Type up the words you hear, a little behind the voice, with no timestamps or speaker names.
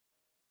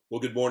Well,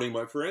 good morning,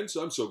 my friends.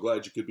 I'm so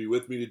glad you could be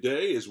with me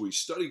today as we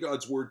study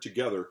God's Word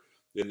together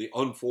in the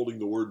Unfolding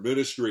the Word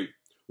ministry.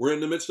 We're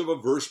in the midst of a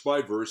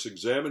verse-by-verse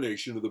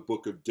examination of the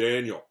book of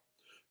Daniel.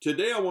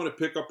 Today I want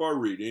to pick up our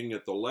reading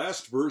at the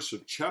last verse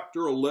of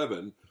chapter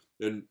 11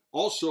 and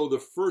also the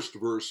first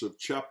verse of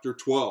chapter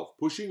 12,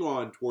 pushing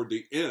on toward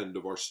the end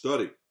of our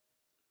study.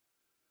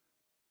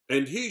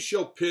 And he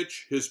shall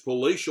pitch his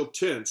palatial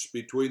tents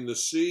between the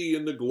sea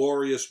and the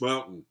glorious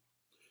mountain,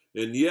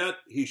 and yet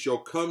he shall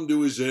come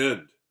to his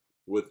end,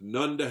 with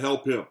none to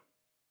help him.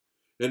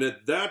 And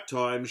at that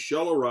time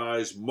shall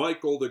arise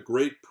Michael the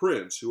great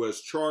prince, who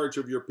has charge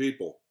of your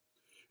people.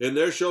 And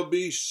there shall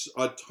be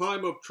a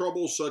time of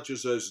trouble such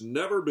as has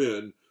never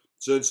been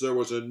since there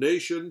was a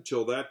nation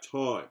till that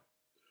time.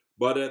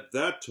 But at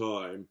that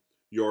time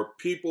your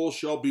people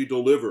shall be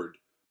delivered,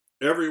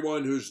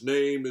 everyone whose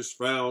name is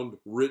found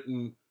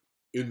written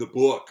in the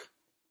book.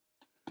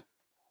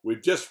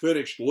 We've just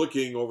finished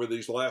looking over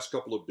these last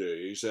couple of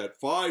days at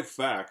 5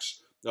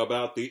 facts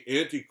about the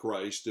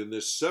Antichrist in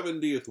this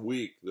 70th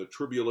week, the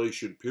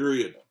tribulation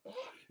period.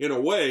 In a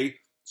way,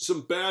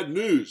 some bad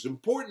news,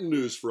 important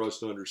news for us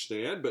to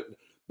understand,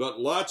 but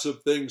lots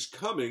of things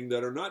coming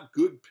that are not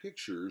good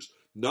pictures,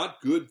 not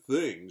good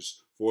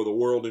things for the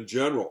world in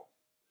general.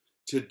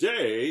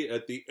 Today,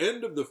 at the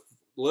end of the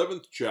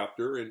 11th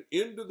chapter and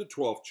into the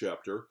 12th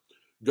chapter,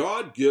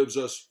 God gives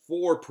us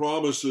 4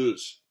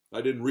 promises.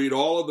 I didn't read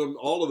all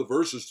of the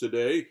verses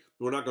today.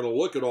 We're not going to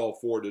look at all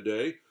 4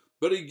 today.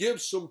 But he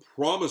gives some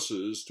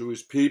promises to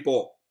his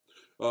people.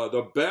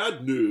 The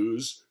bad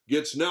news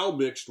gets now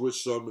mixed with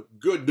some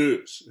good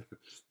news.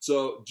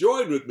 So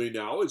join with me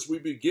now as we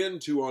begin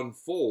to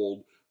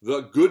unfold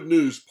the good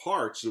news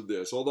parts of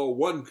this. Although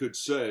one could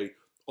say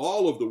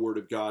all of the Word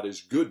of God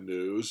is good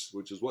news,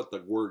 which is what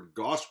the word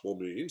gospel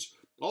means.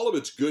 All of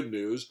it's good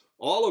news.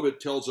 All of it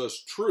tells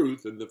us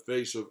truth in the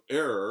face of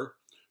error,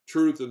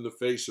 truth in the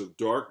face of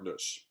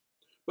darkness.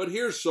 But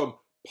here's some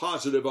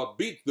positive,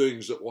 upbeat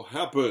things that will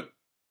happen.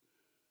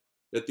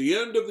 At the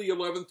end of the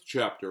 11th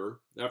chapter,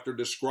 after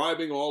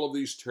describing all of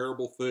these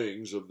terrible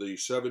things of the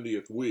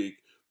 70th week,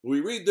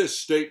 we read this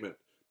statement,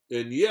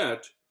 and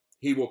yet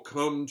he will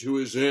come to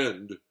his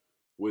end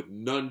with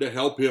none to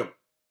help him.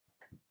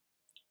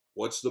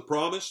 What's the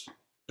promise?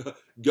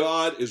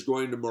 God is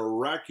going to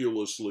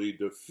miraculously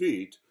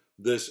defeat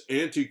this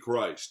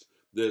Antichrist,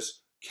 this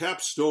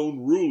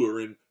capstone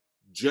ruler in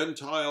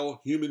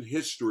Gentile human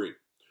history,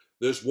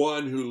 this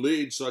one who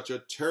leads such a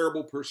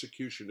terrible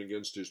persecution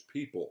against his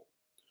people.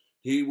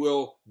 He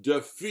will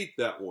defeat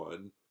that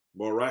one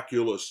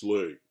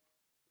miraculously.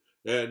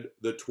 And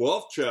the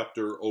 12th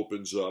chapter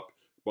opens up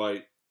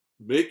by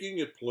making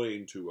it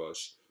plain to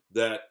us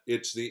that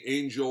it's the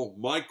angel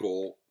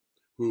Michael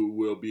who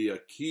will be a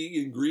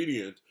key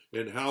ingredient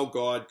in how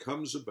God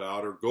comes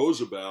about or goes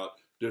about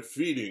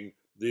defeating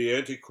the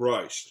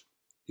Antichrist.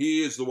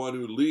 He is the one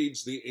who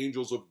leads the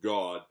angels of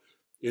God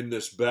in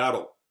this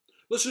battle.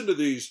 Listen to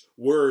these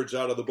words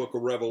out of the book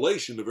of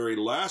Revelation, the very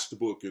last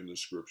book in the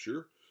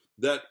scripture,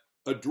 that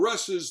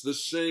addresses the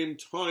same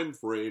time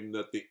frame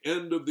that the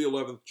end of the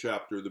 11th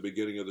chapter, the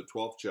beginning of the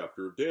 12th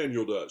chapter of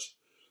Daniel does.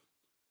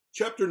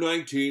 Chapter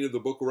 19 of the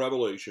book of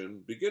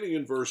Revelation, beginning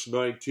in verse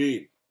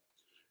 19.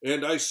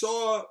 And I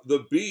saw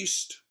the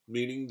beast,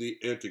 meaning the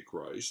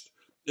Antichrist,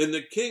 and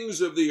the kings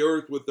of the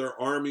earth with their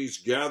armies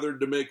gathered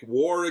to make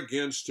war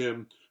against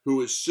him who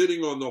is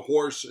sitting on the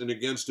horse and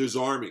against his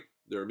army.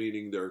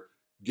 They're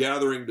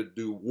gathering to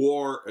do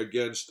war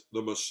against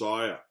the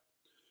Messiah.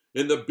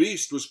 And the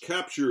beast was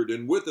captured,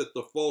 and with it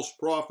the false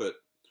prophet,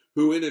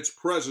 who in its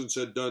presence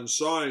had done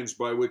signs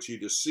by which he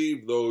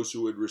deceived those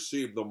who had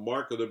received the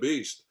mark of the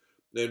beast,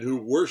 and who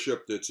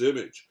worshipped its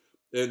image.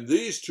 And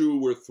these 2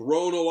 were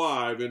thrown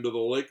alive into the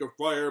lake of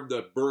fire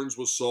that burns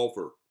with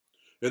sulfur.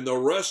 And the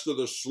rest of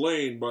the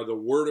slain by the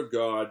word of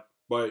God,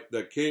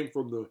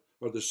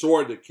 the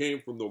sword that came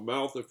from the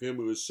mouth of him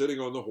who is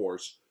sitting on the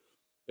horse,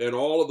 and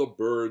all of the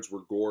birds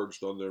were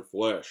gorged on their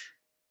flesh.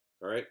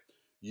 All right?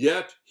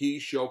 Yet he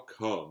shall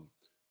come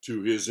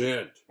to his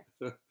end.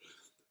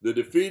 The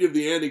defeat of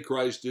the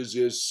Antichrist is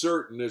as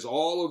certain as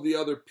all of the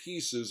other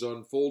pieces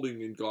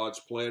unfolding in God's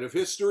plan of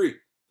history.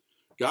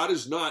 God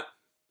is not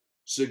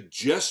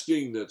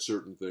suggesting that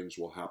certain things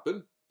will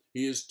happen.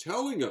 He is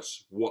telling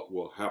us what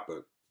will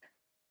happen.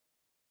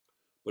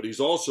 But he's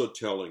also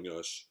telling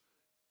us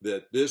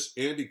that this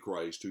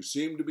Antichrist, who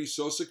seemed to be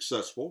so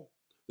successful,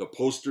 the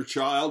poster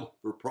child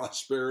for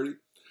prosperity,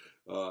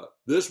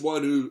 this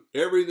one who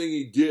everything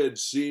he did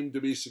seemed to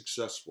be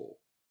successful,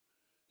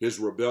 his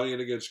rebellion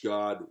against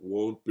God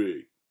won't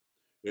be.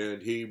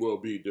 And he will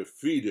be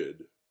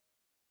defeated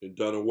and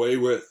done away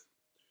with.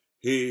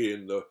 He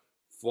and the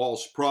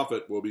false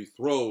prophet will be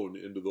thrown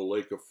into the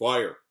lake of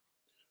fire.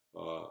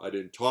 I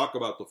didn't talk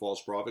about the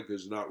false prophet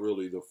because it's not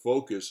really the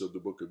focus of the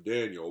book of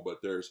Daniel,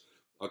 but there's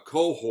a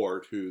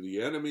cohort who the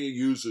enemy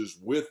uses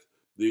with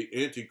the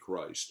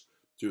Antichrist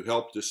to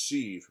help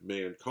deceive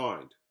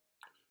mankind.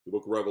 The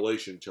book of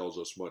Revelation tells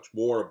us much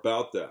more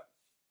about that.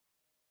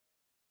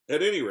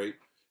 At any rate,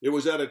 It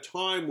was at a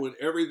time when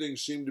everything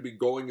seemed to be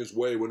going his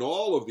way, when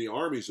all of the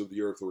armies of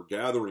the earth were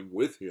gathering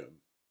with him,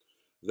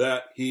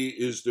 that he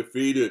is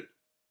defeated.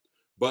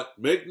 But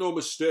make no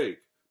mistake,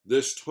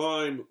 this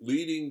time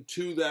leading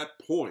to that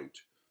point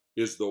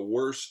is the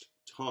worst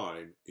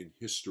time in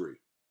history.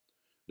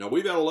 Now,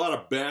 we've had a lot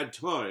of bad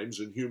times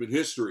in human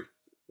history.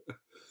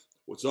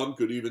 Well, some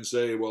could even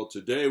say, well,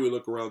 today we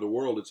look around the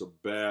world, it's a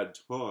bad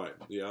time.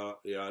 Yeah,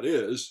 it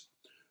is.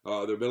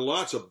 There have been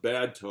lots of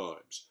bad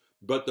times.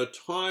 But the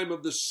time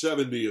of the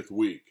 70th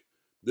week,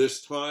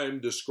 this time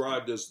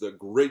described as the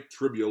Great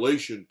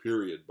Tribulation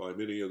period by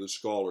many of the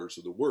scholars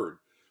of the Word,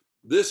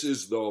 this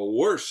is the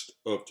worst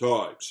of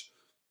times.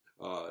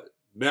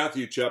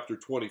 Matthew chapter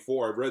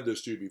 24, I've read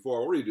this to you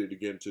before, I'll read it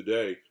again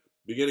today.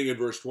 Beginning in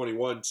verse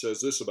 21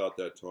 says this about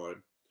that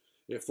time.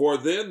 For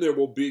then there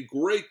will be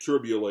great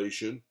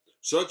tribulation,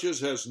 such as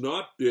has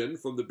not been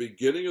from the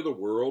beginning of the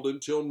world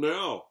until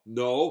now.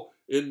 No,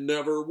 it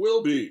never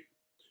will be.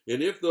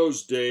 And if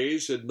those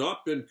days had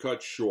not been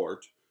cut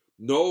short,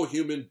 no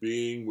human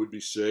being would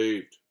be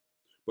saved.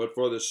 But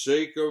for the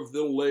sake of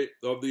the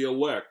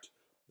elect,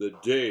 the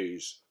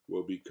days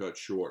will be cut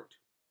short.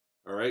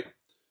 All right?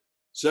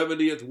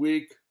 70th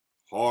week,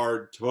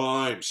 hard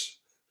times,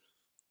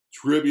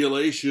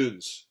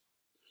 tribulations,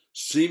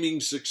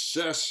 seeming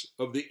success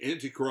of the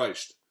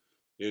Antichrist,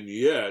 and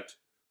yet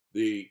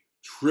the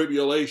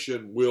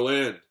tribulation will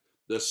end.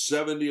 The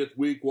 70th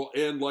week will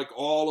end like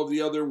all of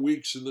the other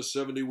weeks in the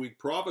 70-week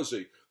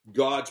prophecy.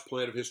 God's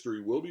plan of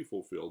history will be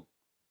fulfilled.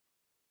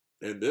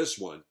 And this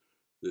one,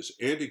 this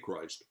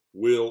Antichrist,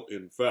 will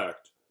in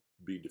fact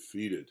be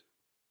defeated.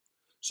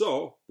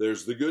 So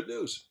there's the good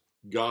news.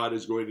 God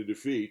is going to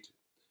defeat,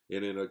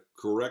 and in a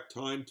correct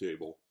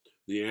timetable,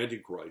 the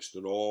Antichrist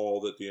and all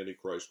that the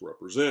Antichrist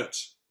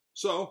represents.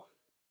 So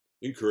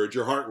encourage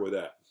your heart with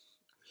that.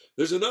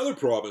 There's another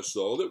promise,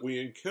 though, that we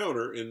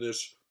encounter in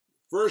this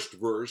first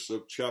verse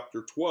of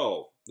chapter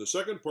 12. The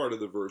second part of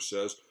the verse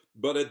says,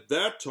 "But at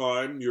that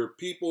time your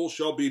people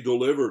shall be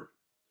delivered,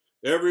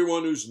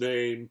 everyone whose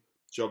name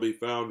shall be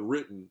found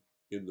written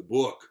in the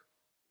book."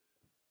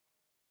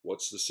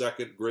 What's the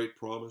second great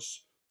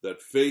promise?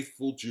 That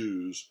faithful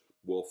Jews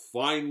will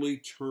finally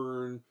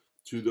turn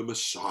to the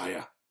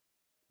Messiah,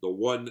 the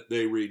one that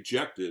they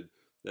rejected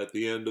at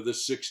the end of the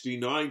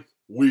 69th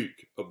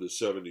week of the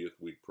 70th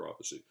week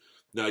prophecy.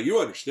 Now you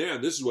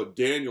understand, this is what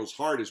Daniel's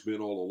heart has been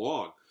all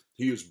along.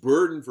 He was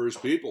burdened for his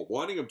people,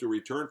 wanting them to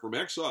return from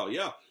exile,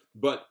 yeah,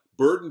 but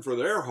burdened for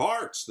their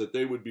hearts, that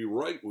they would be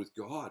right with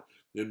God.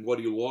 And what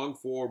he longed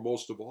for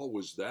most of all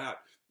was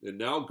that. And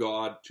now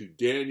God, to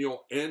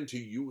Daniel and to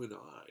you and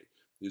I,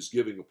 is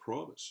giving a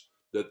promise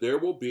that there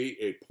will be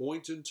a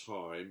point in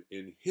time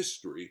in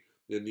history,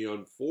 in the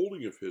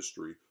unfolding of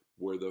history,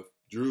 where the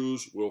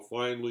Jews will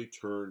finally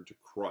turn to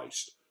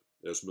Christ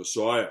as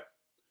Messiah.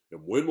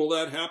 And when will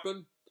that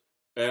happen?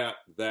 At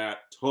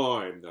that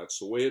time. That's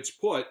the way it's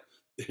put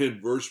in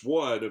verse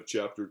 1 of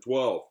chapter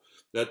 12.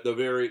 At the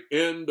very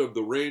end of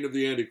the reign of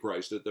the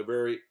Antichrist, at the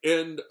very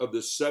end of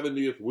the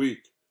 70th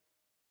week,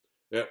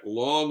 at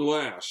long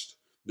last,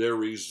 their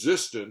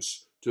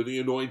resistance to the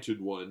Anointed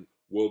One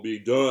will be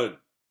done.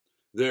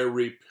 Their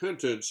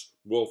repentance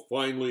will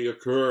finally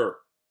occur.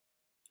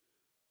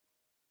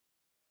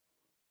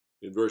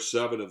 In verse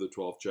 7 of the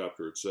 12th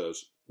chapter, it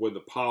says, when the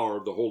power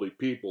of the holy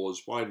people has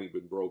finally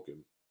been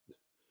broken,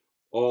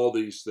 all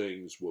these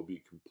things will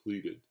be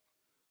completed.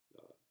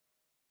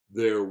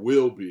 There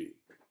will be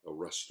a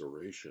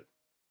restoration.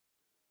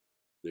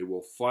 They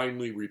will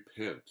finally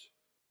repent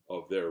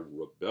of their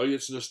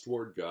rebelliousness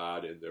toward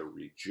God and their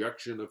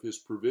rejection of his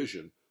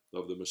provision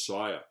of the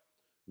Messiah.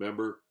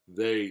 Remember,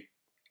 they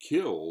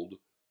killed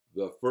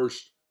the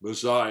first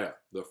Messiah,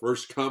 the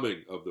first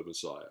coming of the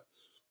Messiah.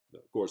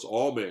 Of course,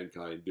 all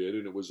mankind did,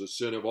 and it was a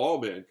sin of all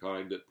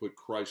mankind that put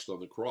Christ on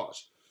the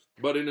cross.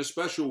 But in a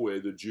special way,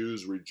 the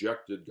Jews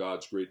rejected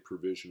God's great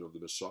provision of the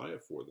Messiah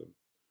for them.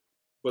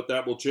 But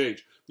that will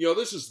change. You know,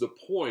 this is the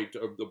point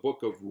of the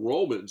book of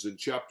Romans in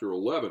chapter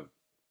 11.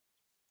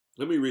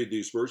 Let me read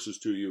these verses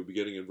to you,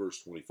 beginning in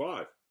verse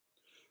 25.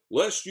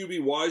 Lest you be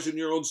wise in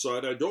your own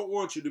sight, I don't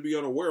want you to be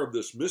unaware of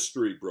this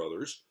mystery,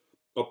 brothers.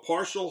 A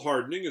partial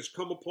hardening has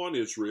come upon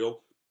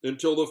Israel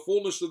until the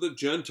fullness of the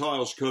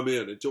Gentiles come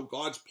in, until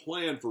God's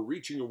plan for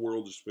reaching the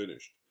world is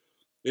finished.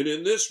 And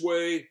in this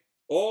way,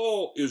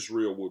 all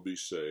Israel will be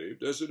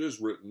saved, as it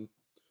is written,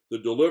 the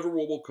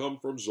deliverer will come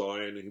from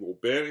Zion, and he will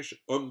banish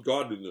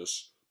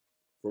ungodliness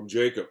from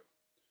Jacob.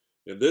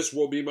 And this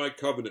will be my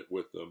covenant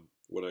with them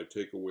when I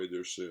take away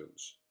their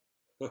sins.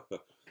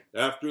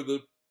 After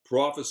the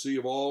prophecy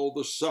of all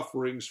the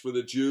sufferings for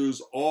the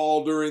Jews,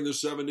 all during the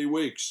 70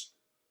 weeks,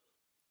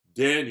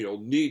 Daniel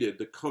needed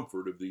the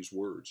comfort of these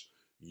words.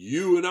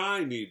 You and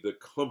I need the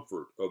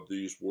comfort of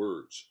these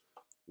words.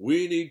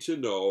 We need to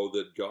know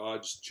that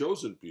God's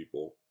chosen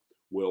people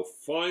will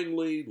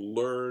finally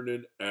learn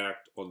and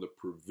act on the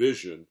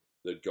provision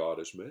that God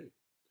has made.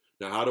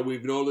 Now, how do we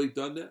know they've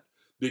done that?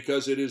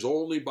 Because it is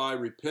only by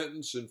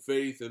repentance and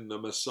faith in the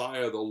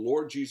Messiah, the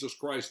Lord Jesus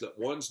Christ, that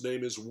one's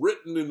name is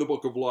written in the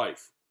book of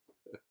life.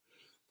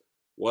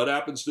 What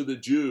happens to the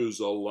Jews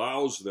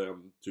allows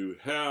them to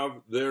have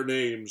their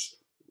names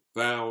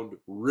found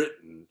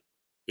written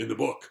in the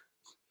book.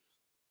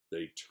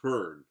 They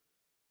turn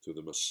to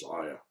the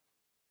Messiah.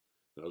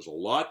 There's a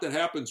lot that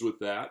happens with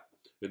that,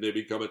 and they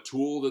become a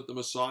tool that the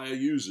Messiah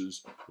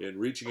uses in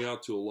reaching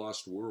out to a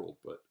lost world.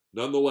 But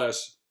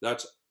nonetheless,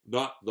 that's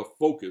not the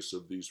focus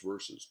of these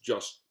verses,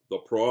 just the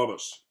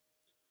promise.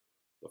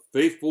 The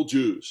faithful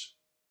Jews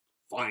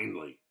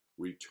finally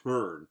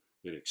return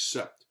and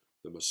accept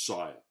the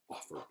Messiah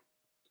offered.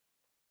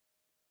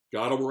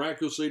 God will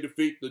miraculously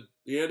defeat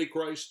the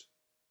Antichrist.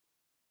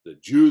 The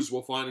Jews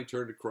will finally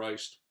turn to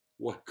Christ.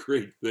 What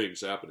great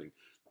things happening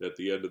at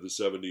the end of the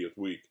 70th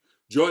week.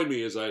 Join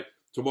me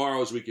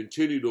tomorrow as we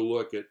continue to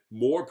look at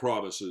more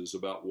promises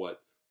about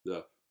what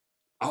the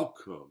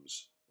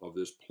outcomes of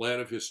this plan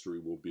of history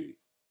will be.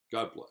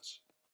 God bless.